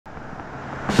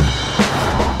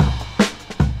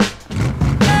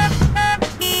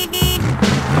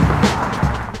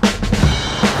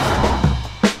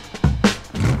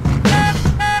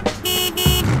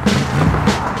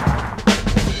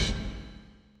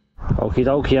Okie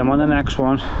dokie, I'm on the next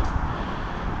one.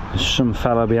 There's some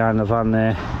fella behind the van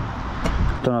there.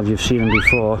 Don't know if you've seen him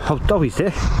before. Oh, he's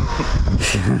there.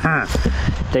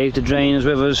 Dave the Drain is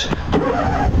with us.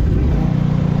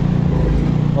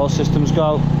 All systems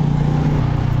go.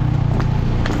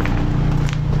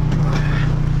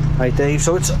 Right, Dave,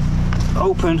 so it's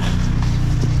open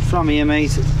from here,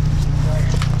 mate.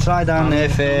 Try down there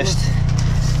first.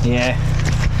 Yeah.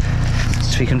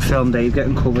 So we can film Dave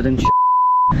getting covered in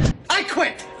I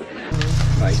quit!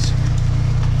 Right.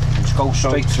 Just go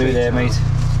straight through there, mate.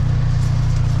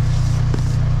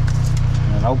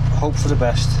 And hope for the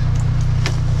best.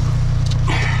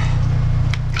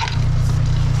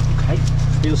 Okay.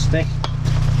 Feels thick.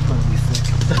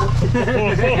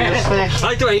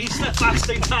 I do it, you slept back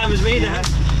same time as me then.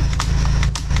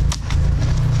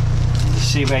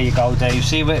 See where you go, Dave.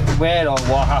 See where or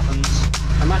what happens.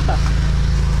 I'm at that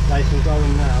place I'm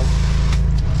going now.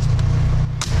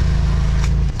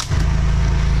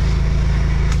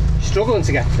 Struggling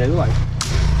to get through, like.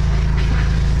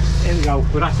 Here we go,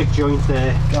 we're at the joint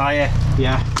there. Ah, yeah.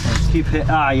 Yeah. Let's keep it.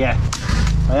 Ah, yeah.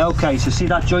 Right, okay, so see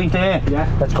that joint there? Yeah.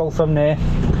 Let's go from there.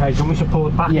 Okay, so we should pull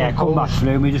it back. Yeah, come back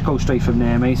through. We just go straight from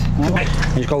there, mate. Okay.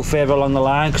 Just go further along the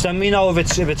line, because then we know if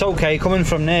it's okay coming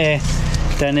from there,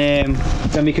 then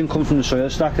we can come from the soil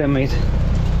stack then, mate.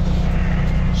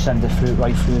 Send it through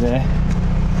right through there.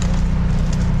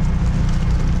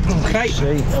 Okay.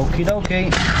 See, okie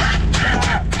dokie.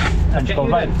 And just go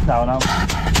right. No.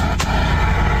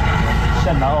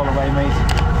 Send that all the way, mate.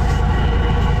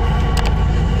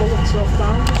 Bullets off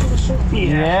down or something?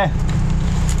 Yeah.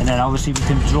 And then obviously we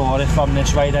can draw it from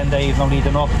this way then, Dave, no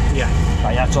leading up. Yeah.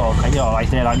 Right, that's all okay. You're alright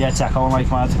there, aren't you? It's echoing like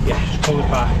mad. Yeah, just pull it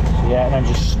back. Yeah, and then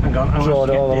just draw it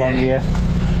all along here.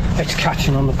 It's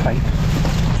catching on the pipe.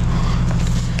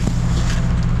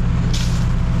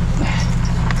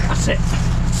 That's it.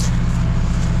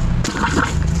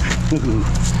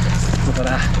 Look at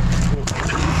that.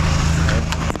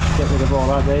 Get rid of all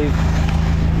that, Dave.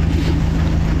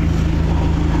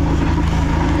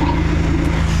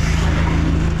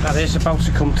 That is about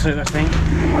to come through, I think.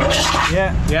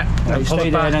 Yeah. Yeah. Right, stay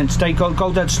there and then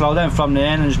go dead slow then from there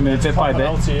and just move bit by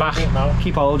bit. Back.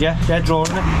 Keep hold, yeah. Dead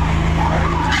drawing it.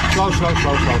 Slow.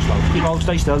 Keep hold,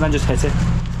 stay still, then just hit it.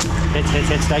 Hit,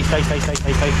 stay.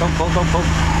 Don't pull.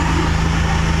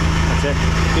 That's it.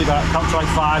 Do that. Count to like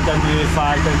 5, then move,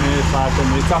 5, then move.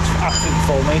 That's absolutely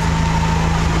full, mate.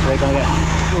 So they're going to get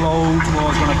loads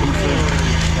more when I come through.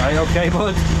 Right, okay,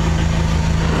 bud.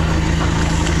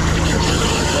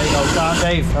 There you go, down,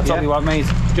 Dave. That's all we want, mate.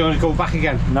 Do you want to go back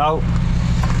again? No.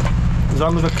 As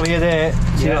long as we're clear there,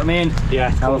 see what I mean?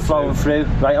 Yeah. Now we're flowing through.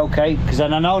 Right, okay. Because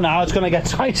then I know now it's going to get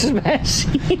twice as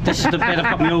messy. This is the bit I've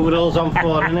got my overalls on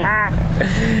for, isn't it?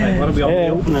 Right, what are we on?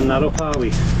 Opening that up, are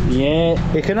we? Yeah.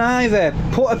 You can either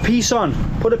put a piece on,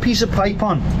 put a piece of pipe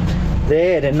on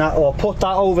there and that, or put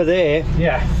that over there.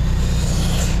 Yeah.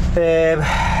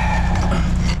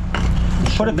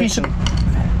 Put a piece of...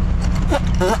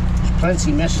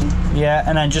 Plenty missing. Yeah,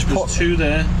 and then just There's put... 2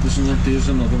 there. There's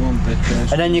another one bit there.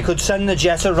 And then you could send the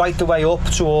jetter right the way up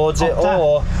towards it, that.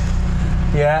 or...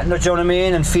 Yeah, no, do you know what I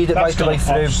mean? And feed it right the way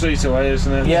through. Straight away,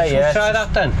 isn't it? Yeah. Try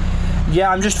that then. Yeah,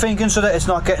 I'm just thinking so that it's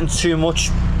not getting too much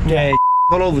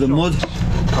all over the mud.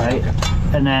 Right.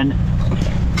 And then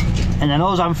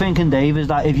all I'm thinking, Dave, is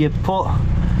that if you put...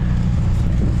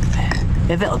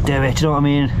 If it'll do it, do you know what I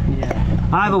mean? Yeah.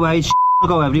 Either way, it's will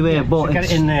go everywhere, Yeah, but so get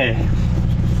it in there.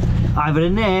 Either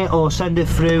in there or send it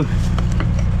through.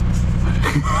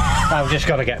 I'm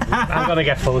gonna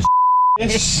get full of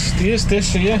Yes,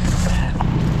 this here.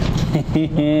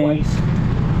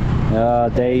 Oh,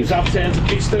 Dave. Is that turn to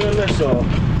piece doing this or?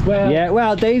 Well, Yeah,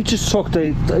 well, Dave just took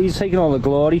he's taking all the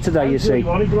glory today, you see. He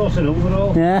brought it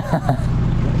overall. Yeah.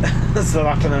 That's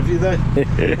not happening every day.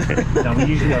 No, we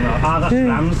usually don't know. Ah, that's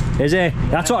rams. Is it?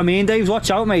 That's what I mean, Dave. Watch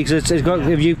out, mate, 'cause it's got,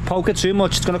 if you poke it too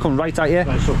much, it's going to come right at you.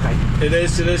 That's okay. It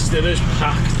is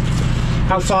packed.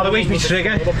 How far away is my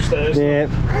trigger? Upstairs. Yeah.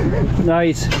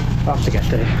 Right. I'll have to get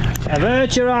there.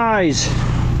 Avert your eyes.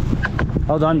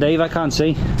 Hold on, Dave, I can't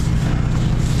see.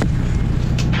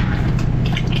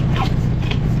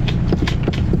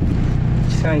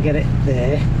 Try and get it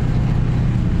there.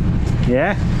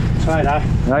 Yeah? Try that.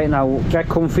 Right, now get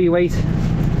comfy, wait.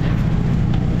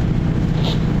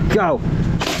 Go.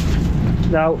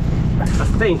 Now. I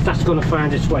think that's going to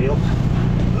find its way up.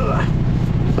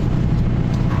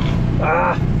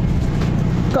 Ah!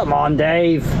 Come on,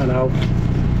 Dave. I know.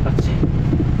 That's it.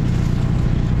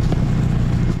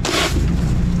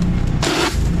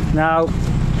 Now.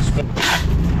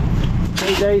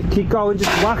 Hey, Dave, keep going.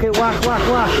 Just whack it, whack.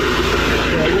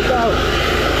 There you go.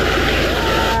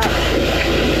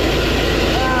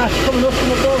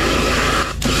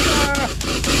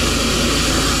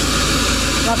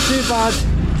 too bad.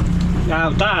 Now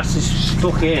that is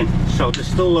stuck in, so there's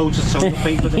still loads of toilet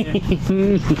paper there.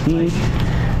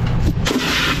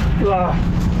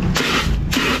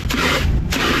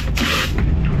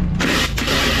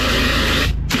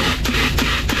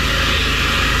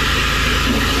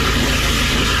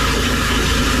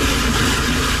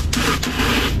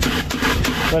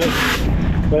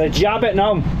 Well, jab it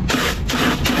now.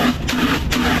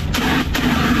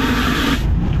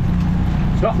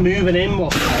 It's not moving in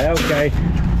much. Right, okay.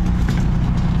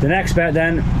 The next bit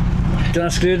then, do you want a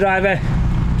screwdriver?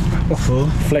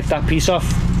 Flick that piece off.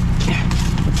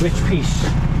 Which piece?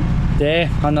 There,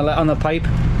 on the pipe.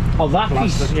 Oh, that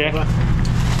piece? Yeah.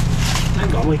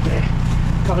 Hang on, wait there.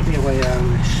 Gotta be a way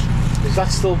around this. Is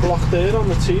that still blocked there on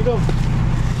the T-though?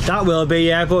 That will be,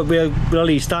 yeah, but we'll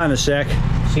release that in a sec.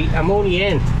 See, I'm only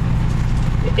in.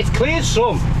 It's cleared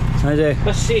some. I do.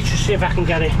 Let's see, just see if I can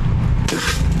get it.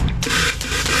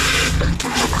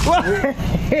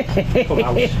 Come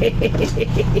out.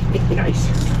 Nice.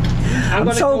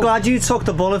 I'm so glad you took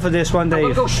the bullet for this one, Dave. I'm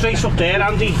gonna go straight up there,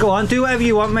 Andy. Go on, do whatever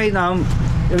you want, mate, now.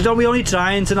 We're only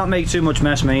trying to not make too much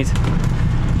mess, mate.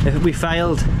 If we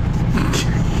failed.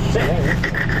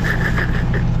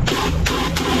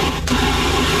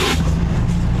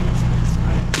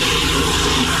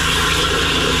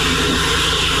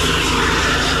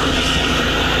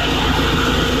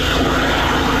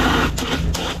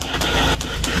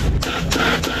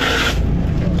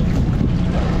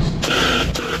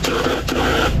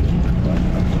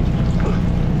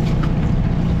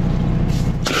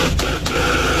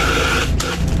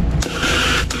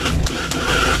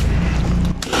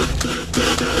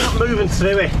 Moving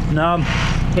through it. No.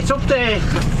 It's up there,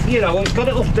 you know, it's got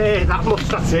it up there, that much,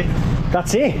 that's it.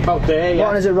 That's it? About there, yeah.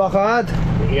 What, is it rock hard?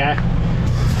 Yeah.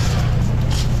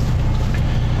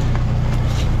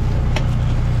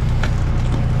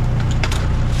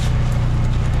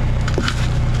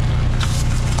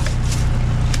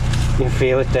 You can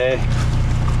feel it there.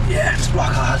 Yeah, it's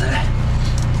rock hard there.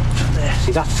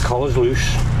 See, that collar's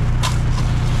loose.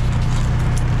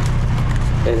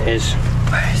 It is.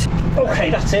 Okay,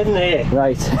 that's in there.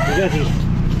 Right. Ready.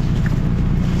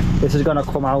 This is gonna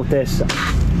come out, this.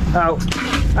 Ow.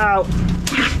 Ow.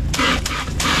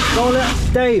 Go a little,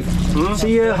 Dave,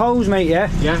 see your hose, mate, yeah?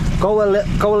 Yeah. Go a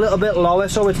little bit lower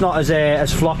so it's not as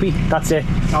floppy. That's it.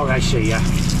 Oh, I see, yeah.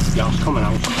 Yeah, it's coming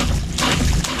out.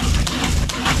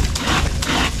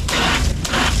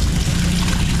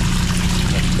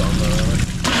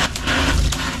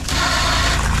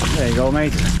 There you go,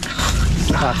 mate.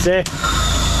 That's it.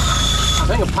 I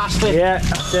think I passed it. Yeah,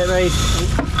 that's it, mate.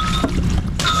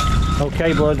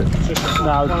 Okay, bud.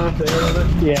 Now,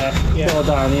 yeah, go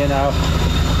down here now.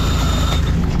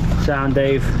 Sound,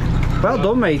 Dave. Well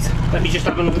done, mate. Let me just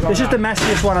have another go. This is the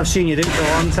messiest one I've seen you do for a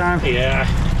long time. Yeah.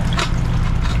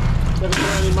 Never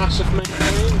done any massive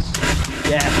maintenance?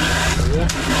 Yeah.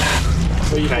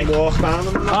 Where you can walk down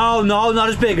them? Oh no, not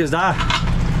as big as that.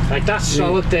 Like, that's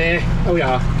solid there. Oh,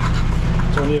 yeah.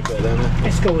 It's only a bit, isn't it?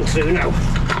 It's going through now.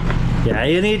 Yeah,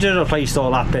 you need to replace all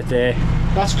that bit there.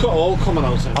 That's all coming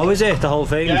out. Oh, is it? The whole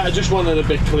thing? Yeah, I just wanted a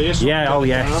bit clear. So Yeah, oh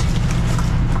yeah.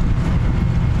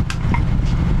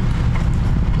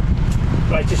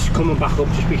 Right, this is coming back up,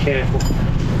 just be careful.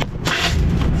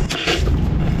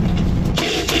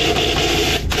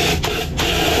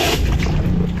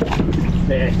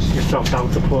 There, it's just dropped out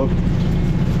the plug.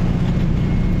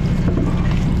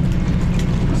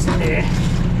 It's there.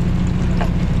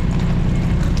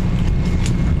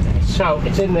 So,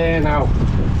 it's in there now.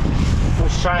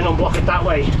 Let's try and unblock it that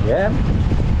way. Yeah.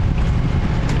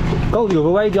 Go the other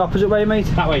way, the opposite way, mate.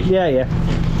 That way? Yeah, yeah.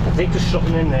 I think there's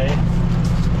something in there.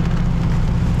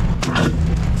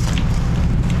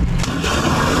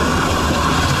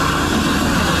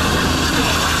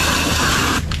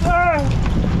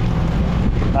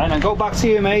 Right, now go back to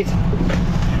you, mate. There's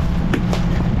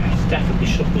definitely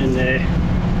something in there.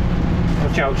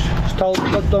 Watch out. Just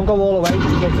don't go all the way,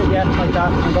 just hit it, yeah, like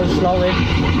that, and go slowly.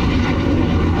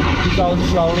 Keep going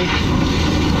slowly.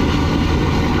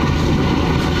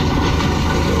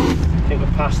 I think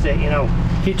we're past it, you know.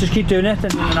 Just keep doing it,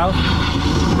 and you know.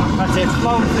 That's it,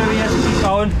 flowing through here, keep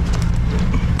going.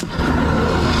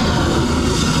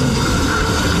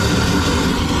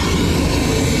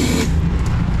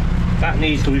 That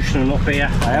needs loosening up here.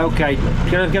 Right, okay,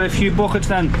 get a few buckets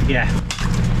then. Yeah.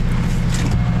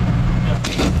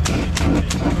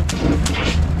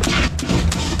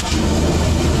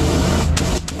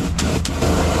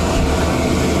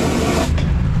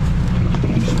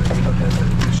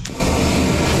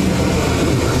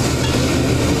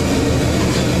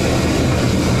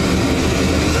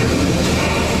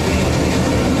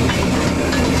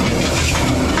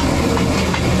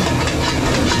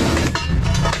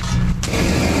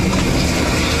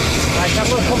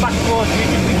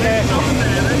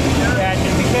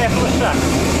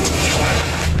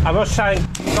 I was trying,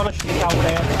 gonna stick out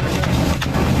there.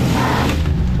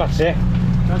 That's it.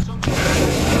 That's something.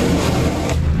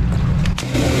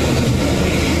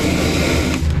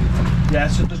 Yeah,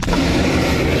 so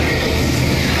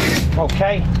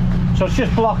Okay, so it's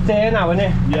just blocked there now, isn't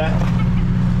it? Yeah.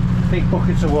 Big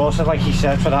buckets of water, like you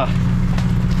said, for that.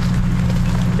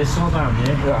 This all down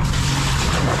here? Yeah.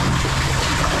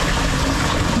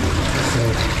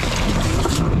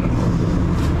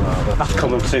 Oh, that's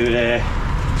coming through there.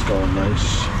 It's going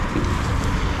nice.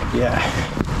 Yeah.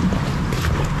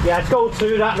 Yeah, it's going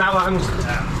through that now, and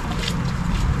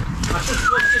I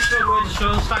just looked this one where the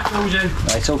soil stack goes in.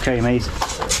 Right, okay, mate.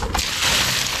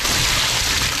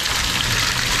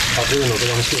 I'll do another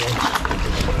one if you want.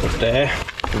 Up there.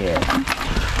 Yeah.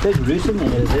 There's root in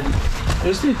there, is it?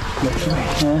 Is there?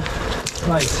 Yeah.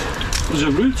 Right. There's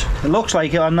a root. It looks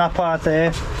like it on that part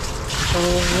there.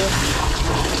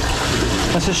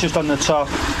 This is just on the top.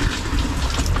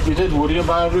 We did worry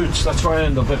about roots, that's why I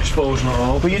ended up exposing it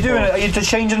all. But you're doing it, are you just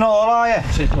changing it all, are you?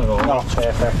 Taking it all. Oh,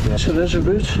 perfect, yeah. So there's a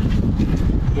root.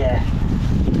 Yeah.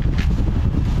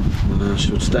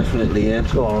 So it's definitely in.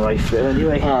 It's going right through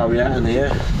anyway. Oh yeah, in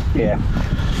here. Yeah.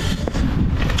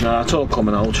 No, it's all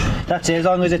coming out. That's it, as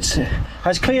long as it's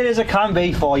as clear as it can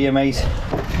be for you, mate.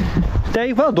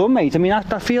 Dave, well done, mate. I mean,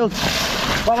 that feels...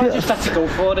 Well, I just had to go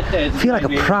for it there. I feel like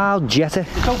a proud jetter.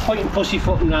 There's no point in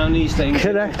pussyfooting around these things.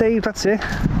 Correct, Dave, that's it.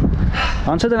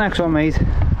 On to the next one, mate.